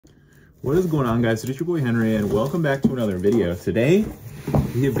What is going on, guys? It's your boy Henry and welcome back to another video. Today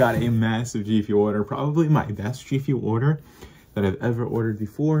we have got a massive G Fuel order, probably my best G Fuel order that I've ever ordered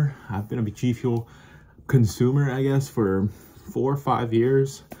before. I've been a G Fuel consumer, I guess, for 4 or 5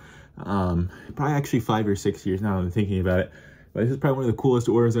 years. Probably actually 5 or 6 years now that I'm thinking about it. But this is probably one of the coolest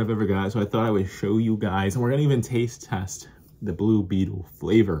orders I've ever got, so I thought I would show you guys, and we're gonna even taste test the Blue Beetle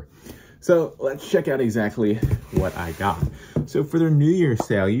flavor. So let's check out exactly what I got. So for their New Year's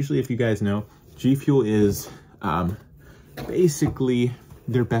sale, usually if you guys know, G Fuel is basically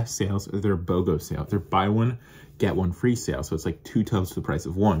their best sales, or their BOGO sale. They're buy one, get one free sale. So it's like 2 tubs for the price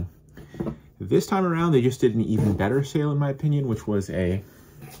of 1. This time around, they just did an even better sale in my opinion, which was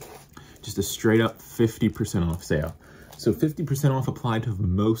just a straight up 50% off sale. So 50% off applied to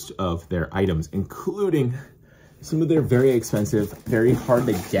most of their items, including some of their very expensive, very hard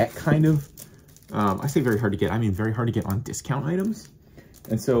to get kind of, I say very hard to get, I mean very hard to get on discount items.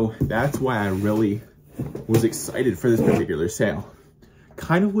 And so that's why I really was excited for this particular sale.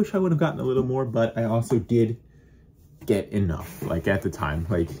 Kind of wish I would have gotten a little more, but I also did get enough, like at the time.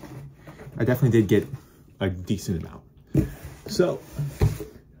 Like, I definitely did get a decent amount. So,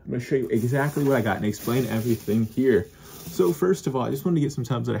 I'm gonna show you exactly what I got and explain everything here. So first of all, I just wanted to get some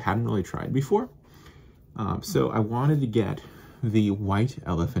tubs that I hadn't really tried before. So I wanted to get the White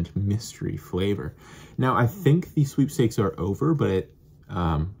Elephant Mystery flavor. Now, I think the sweepstakes are over, but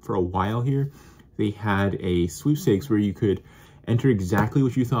for a while here, they had a sweepstakes where you could enter exactly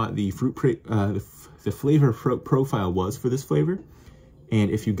what you thought the the flavor profile was for this flavor. And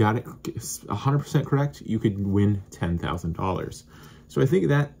if you got it 100% correct, you could win $10,000. So I think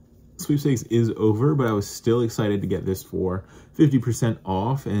that sweepstakes is over, but I was still excited to get this for 50%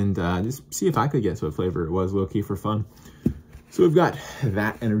 off and just see if I could guess what flavor it was, low-key for fun. So we've got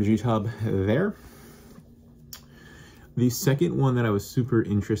that energy tub there. The second one that I was super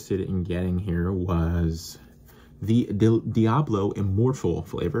interested in getting here was the Diablo Immortal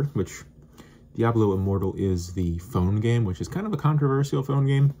flavor, which Diablo Immortal is the phone game, which is kind of a controversial phone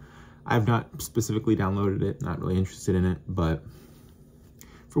game. I've not specifically downloaded it, not really interested in it, but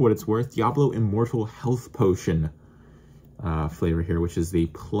for what it's worth, Diablo Immortal Health Potion flavor here, which is the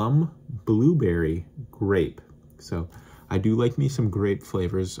Plum Blueberry Grape. So I do like me some grape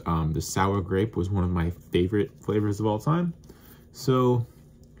flavors. The sour grape was one of my favorite flavors of all time. So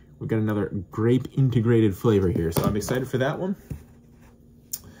we've got another grape integrated flavor here. So I'm excited for that one.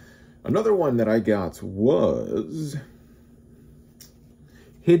 Another one that I got was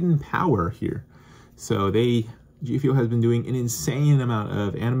Hidden Power here. So G Fuel has been doing an insane amount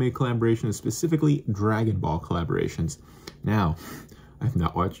of anime collaborations, specifically Dragon Ball collaborations. Now, I've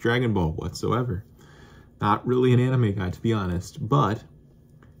not watched Dragon Ball whatsoever. Not really an anime guy, to be honest, but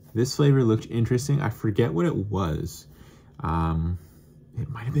this flavor looked interesting. I forget what it was. It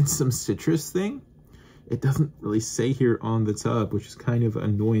might have been some citrus thing. It doesn't really say here on the tub, which is kind of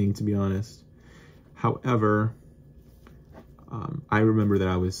annoying, to be honest. However, I remember that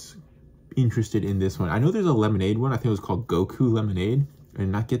I was interested in this one. I know there's a lemonade one. I think it was called Goku Lemonade. I did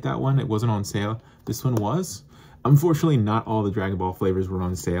not get that one. It wasn't on sale. This one was. Unfortunately, not all the Dragon Ball flavors were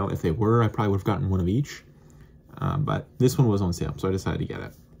on sale. If they were, I probably would have gotten one of each. But this one was on sale, so I decided to get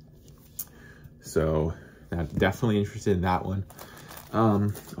it. So, definitely interested in that one.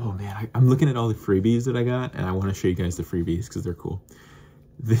 Oh man, I'm looking at all the freebies that I got, and I want to show you guys the freebies because they're cool.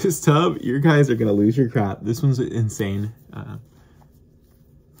 This tub, you guys are gonna lose your crap. This one's insane.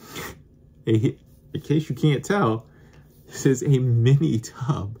 In case you can't tell, this is a mini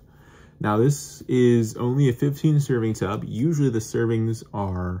tub. Now this is only a 15 serving tub. Usually the servings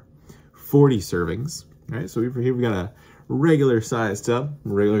are 40 servings, right? So here we got a regular size tub,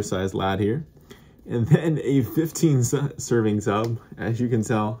 regular size lad here. And then a 15 serving tub, as you can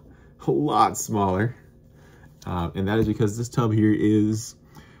tell, a lot smaller. And that is because this tub here is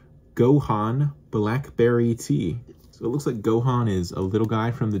Gohan Blackberry Tea. So it looks like Gohan is a little guy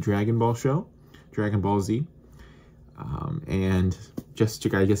from the Dragon Ball show, Dragon Ball Z. And just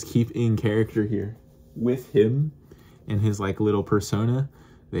to, I guess, keep in character here with him and his like little persona,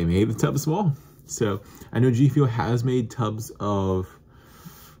 they made the tub small. So I know G Fuel has made tubs of,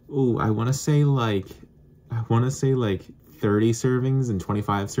 oh, I want to say like 30 servings and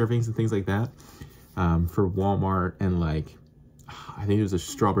 25 servings and things like that for Walmart, and like, I think it was a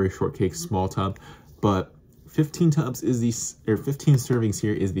strawberry shortcake small tub, but 15 tubs is the, or 15 servings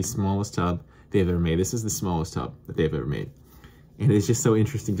here is the smallest tub they've ever made. This is the smallest tub that they've ever made. And it's just so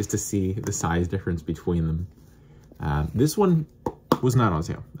interesting just to see the size difference between them. This one was not on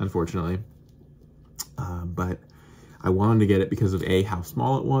sale, unfortunately. But I wanted to get it because of A, how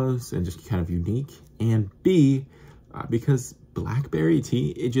small it was and just kind of unique, and B, because blackberry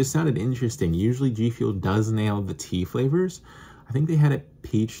tea, it just sounded interesting. Usually G Fuel does nail the tea flavors. I think they had a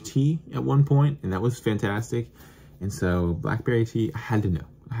peach tea at one point, and that was fantastic. And so blackberry tea, I had to know.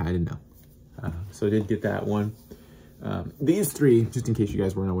 So I did get that one. These three, just in case you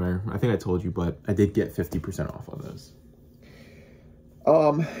guys weren't aware, I think I told you, but I did get 50% off on those.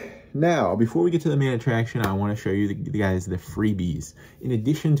 Now, before we get to the main attraction, I want to show you the guys the freebies. In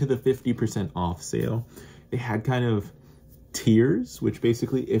addition to the 50% off sale, they had kind of tiers, which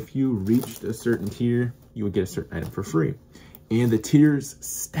basically if you reached a certain tier, you would get a certain item for free. And the tiers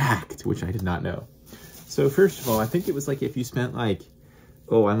stacked, which I did not know. So first of all, I think it was like if you spent like,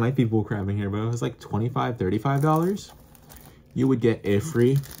 oh, I might be bullcrapping here, but it was like $25, $35, you would get a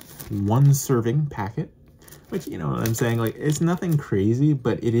free 1 serving packet, which, you know what I'm saying? Like, it's nothing crazy,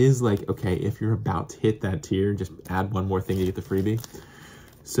 but it is like, okay, if you're about to hit that tier, just add one more thing to get the freebie.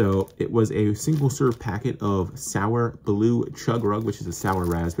 So it was a single serve packet of sour blue chug rug, which is a sour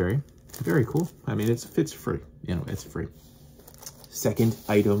raspberry. Very cool. I mean, it's free, you know, it's free. Second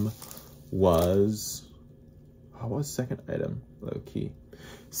item was, what was second item? Low key.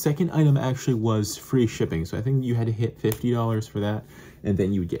 Second item actually was free shipping. So I think you had to hit $50 for that. And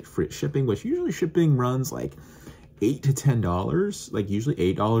then you would get free shipping, which usually shipping runs like $8 to $10, like usually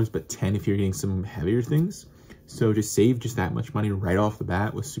 $8, but $10 if you're getting some heavier things. So to save just that much money right off the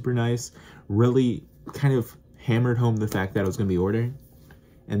bat was super nice. Really kind of hammered home the fact that I was going to be ordering.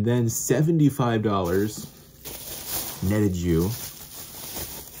 And then $75 netted you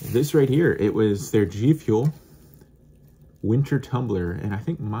this right here. It was their G Fuel winter tumbler, and I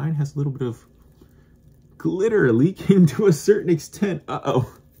think mine has a little bit of glitter leaking to a certain extent.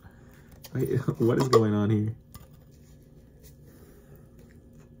 Uh-oh. Wait, what is going on here?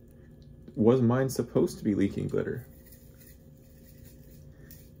 Was mine supposed to be leaking glitter?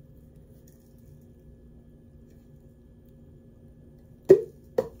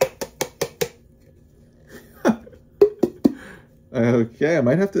 Okay, I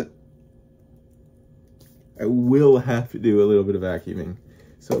will have to do a little bit of vacuuming.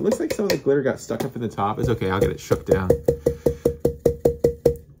 So it looks like some of the glitter got stuck up in the top. It's okay, I'll get it shook down.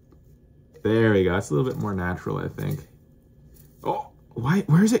 There we go, that's a little bit more natural, I think. Oh,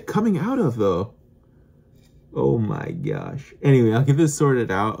 where's it coming out of though? Oh my gosh. Anyway, I'll get this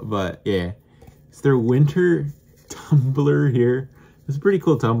sorted out, but yeah. It's their winter tumbler here. It's a pretty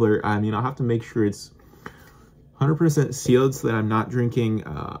cool tumbler. I mean, I'll have to make sure it's 100% sealed so that I'm not drinking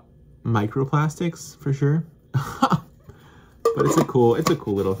microplastics for sure. But it's a cool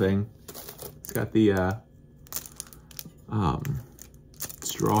little thing. It's got the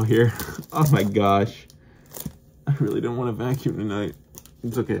straw here. Oh my gosh. I really don't want to vacuum tonight.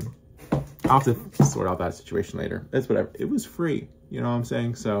 It's okay. I'll have to sort out that situation later. It's whatever. It was free. You know what I'm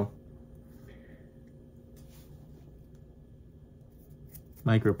saying? So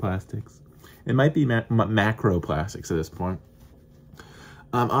microplastics. It might be macroplastics at this point.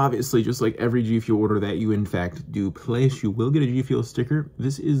 Obviously, just like every G Fuel order that you in fact do place, you will get a G Fuel sticker.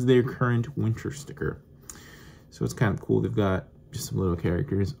 This is their current winter sticker. So it's kind of cool. They've got just some little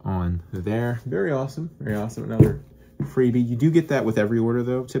characters on there. Very awesome. Very awesome. Another freebie. You do get that with every order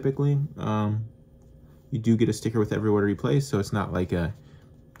though, typically. You do get a sticker with every order you place, so it's not like you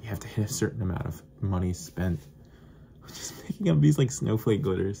have to hit a certain amount of money spent. I'm just making up these like snowflake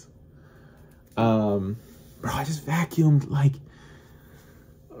glitters. Bro, I just vacuumed like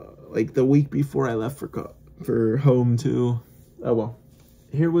the week before I left for home too. Oh well,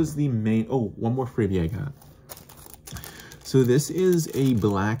 here was the main. Oh, one more freebie I got. So this is a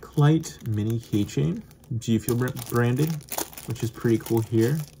blacklight mini keychain, G Fuel branded, which is pretty cool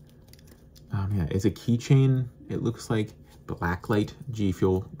here. Yeah, it's a keychain. It looks like blacklight G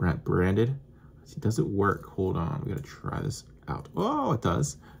Fuel branded. Does it work? Hold on, we gotta try this out. Oh, it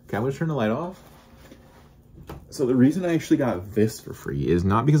does. Okay, I'm gonna turn the light off. So the reason I actually got this for free is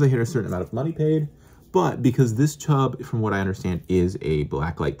not because I hit a certain amount of money paid, but because this tub, from what I understand, is a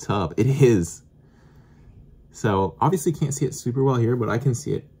blacklight tub. It is. So obviously can't see it super well here, but I can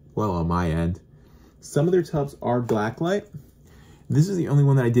see it well on my end. Some of their tubs are blacklight. This is the only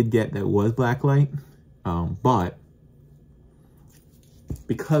one that I did get that was blacklight, but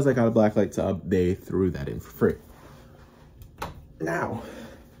because I got a blacklight tub, they threw that in for free. Now,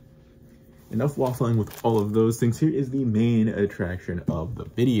 enough waffling with all of those things. Here is the main attraction of the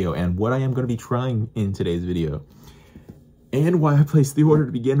video and what I am going to be trying in today's video and why I placed the order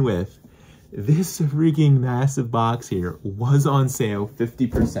to begin with. This freaking massive box here was on sale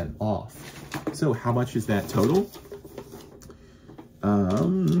 50% off. So how much is that total?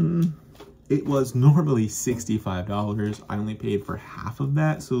 It was normally $65. I only paid for half of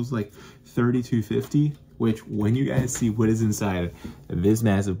that, so it was like $32.50, which when you guys see what is inside this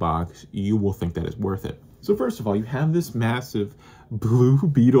massive box, you will think that it's worth it. So first of all, you have this massive Blue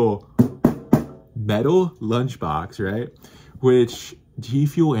Beetle metal lunchbox, right? Which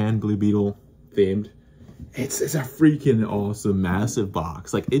Gfuel and Blue Beetle themed. It's a freaking awesome, massive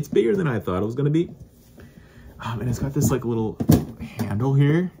box. Like, it's bigger than I thought it was gonna be. And it's got this like little handle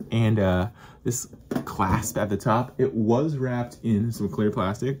here and this clasp at the top. It was wrapped in some clear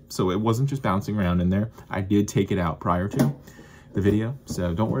plastic, so it wasn't just bouncing around in there. I did take it out prior to the video,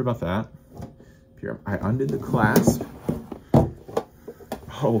 so don't worry about that. Here, I undid the clasp.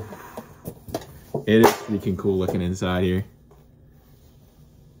 Oh, it is freaking cool looking inside here.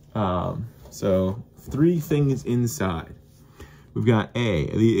 So 3 things inside. We've got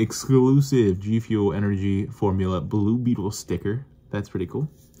the exclusive Gfuel Energy Formula Blue Beetle sticker. That's pretty cool.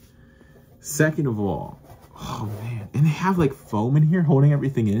 Second of all, oh man, and they have like foam in here holding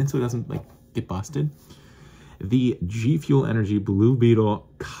everything in so it doesn't like get busted. The Gfuel Energy Blue Beetle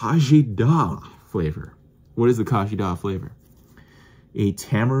Khaji-Da flavor. What is the Khaji-Da flavor? A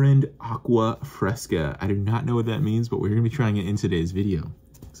tamarind aqua fresca. I do not know what that means, but we're gonna be trying it in today's video.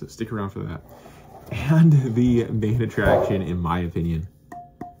 So stick around for that. And the main attraction, in my opinion,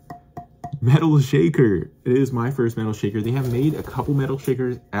 metal shaker. It is my first metal shaker. They have made a couple metal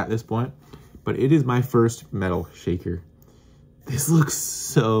shakers at this point, but it is my first metal shaker. This looks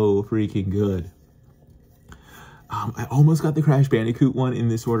so freaking good. I almost got the Crash Bandicoot one in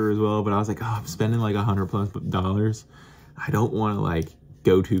this order as well, but I was like, oh, I'm spending like $100+ I don't want to like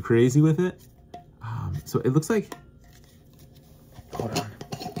go too crazy with it. So it looks like, hold on.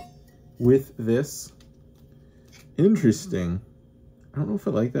 With this, interesting. I don't know if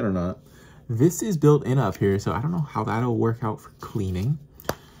I like that or not. This is built in up here, so I don't know how that'll work out for cleaning.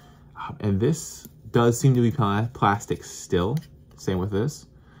 And this does seem to be plastic still. Same with this.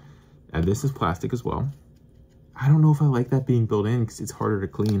 And this is plastic as well. I don't know if I like that being built in because it's harder to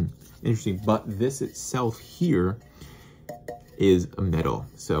clean. Interesting, but this itself here is a metal.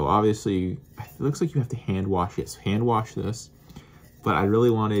 So obviously, it looks like you have to hand wash it. So hand wash this. But I really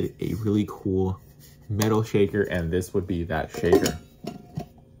wanted a really cool metal shaker, and this would be that shaker.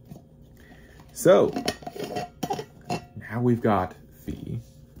 So, now we've got the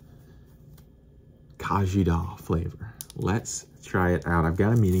Khaji-Da flavor. Let's try it out. I've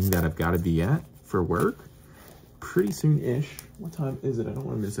got a meeting that I've got to be at for work pretty soon-ish. What time is it? I don't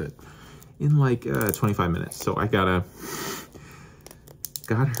want to miss it. In like 25 minutes. So I gotta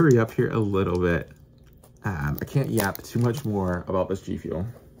hurry up here a little bit. I can't yap too much more about this Gfuel,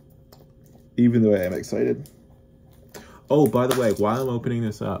 even though I am excited. Oh, by the way, while I'm opening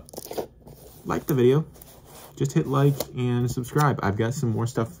this up, like the video, just hit like and subscribe. I've got some more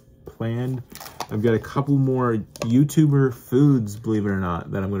stuff planned. I've got a couple more YouTuber foods, believe it or not,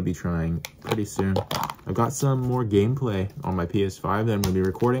 that I'm going to be trying pretty soon. I've got some more gameplay on my PS5 that I'm going to be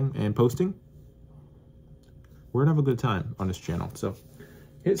recording and posting. We're going to have a good time on this channel, so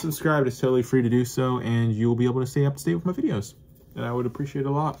hit subscribe. It's totally free to do so, and you'll be able to stay up to date with my videos. And I would appreciate it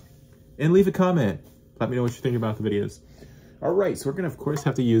a lot. And leave a comment. Let me know what you think about the videos. All right, so we're going to, of course,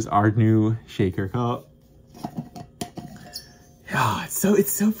 have to use our new shaker cup. Yeah,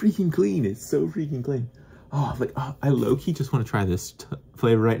 it's so freaking clean. It's so freaking clean. Oh, like, I low-key just want to try this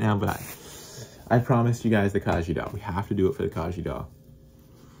flavor right now, but I promised you guys the Khaji-Da. We have to do it for the Khaji-Da.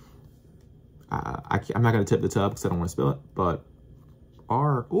 I'm not going to tip the tub because I don't want to spill it, but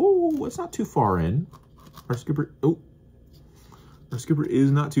it's not too far in. Our scooper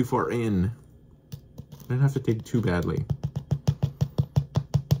is not too far in. I didn't have to take it too badly.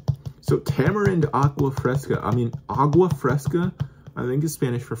 So tamarind agua fresca. I mean, agua fresca, I think is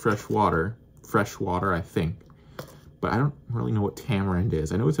Spanish for fresh water. Fresh water, I think. But I don't really know what tamarind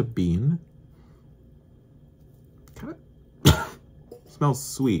is. I know it's a bean. Kind of smells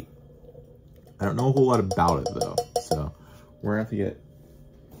sweet. I don't know a whole lot about it though. So we're gonna have to get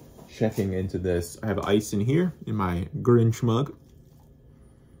checking into this. I have ice in here in my Grinch mug.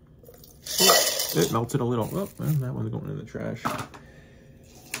 It melted a little. Oh, that one's going in the trash.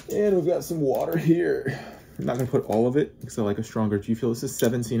 And we've got some water here. I'm not gonna put all of it because I like a stronger Gfuel. This is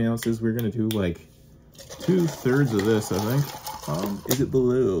 17 ounces. We're gonna do like 2/3 of this, I think. Is it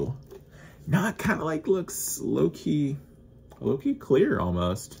blue? Not kind of like looks low-key clear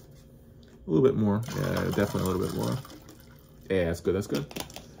almost. A little bit more. Yeah, definitely a little bit more. Yeah, that's good. That's good.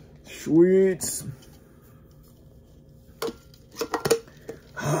 Sweet.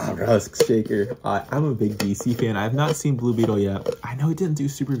 Oh, God, this shaker. I'm a big DC fan. I have not seen Blue Beetle yet. I know it didn't do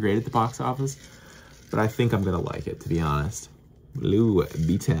super great at the box office, but I think I'm gonna like it, to be honest. Blue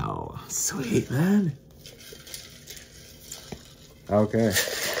Beetle. Sweet, man. Okay.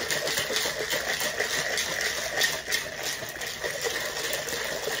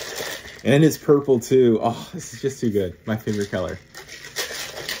 And it's purple too. Oh, this is just too good. My favorite color.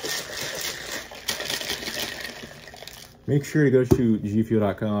 Make sure to go to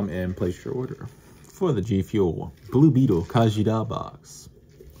Gfuel.com and place your order for the Gfuel Blue Beetle Khaji-Da box.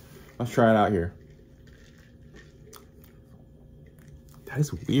 Let's try it out here. That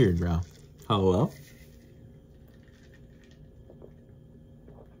is weird, bro. Hello?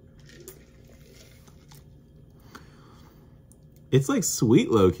 It's like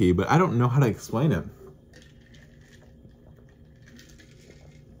sweet low-key, but I don't know how to explain it.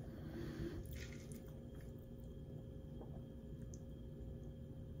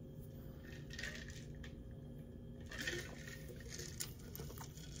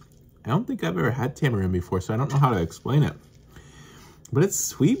 I don't think I've ever had tamarind before, so I don't know how to explain it. But it's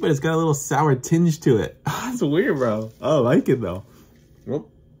sweet, but it's got a little sour tinge to it. It's weird, bro. I like it, though. Oh.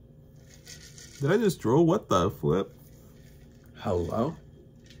 Did I just drool? What the flip? Hello?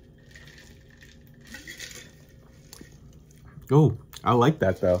 Oh, I like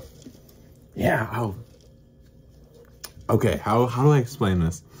that, though. Yeah. Oh. Okay, how do I explain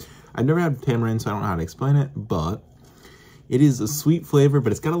this? I've never had tamarind, so I don't know how to explain it, but it is a sweet flavor,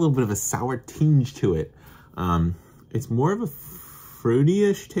 but it's got a little bit of a sour tinge to it. It's more of a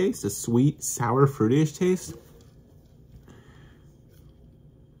fruity-ish taste, a sweet, sour, fruity-ish taste.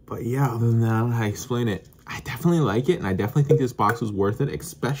 But yeah, other than that, I don't know how to explain it. I definitely like it, and I definitely think this box was worth it,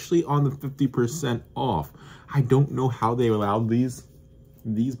 especially on the 50% off. I don't know how they allowed these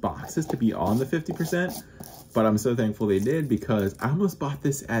boxes to be on the 50%, but I'm so thankful they did, because I almost bought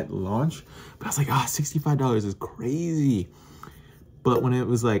this at launch, but I was like, ah, $65 is crazy. But when it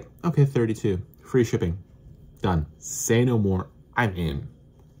was like, okay, 32, free shipping, done. Say no more. I'm in.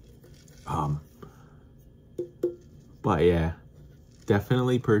 But yeah,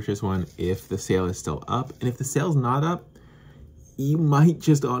 definitely purchase one if the sale is still up. And if the sale's not up, you might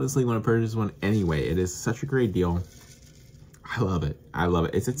just honestly want to purchase one anyway. It is such a great deal. I love it. I love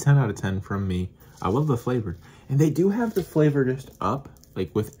it. It's a 10 out of 10 from me. I love the flavor. And they do have the flavor just up,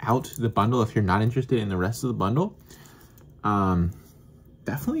 like without the bundle, if you're not interested in the rest of the bundle.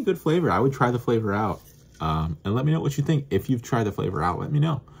 Definitely good flavor. I would try the flavor out. And let me know what you think. If you've tried the flavor out, let me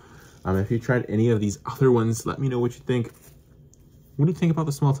know. If you've tried any of these other ones, let me know what you think. What do you think about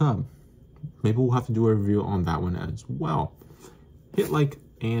the small tub? Maybe we'll have to do a review on that one as well. Hit like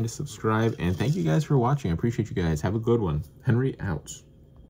and subscribe. And thank you guys for watching. I appreciate you guys. Have a good one. Henry out.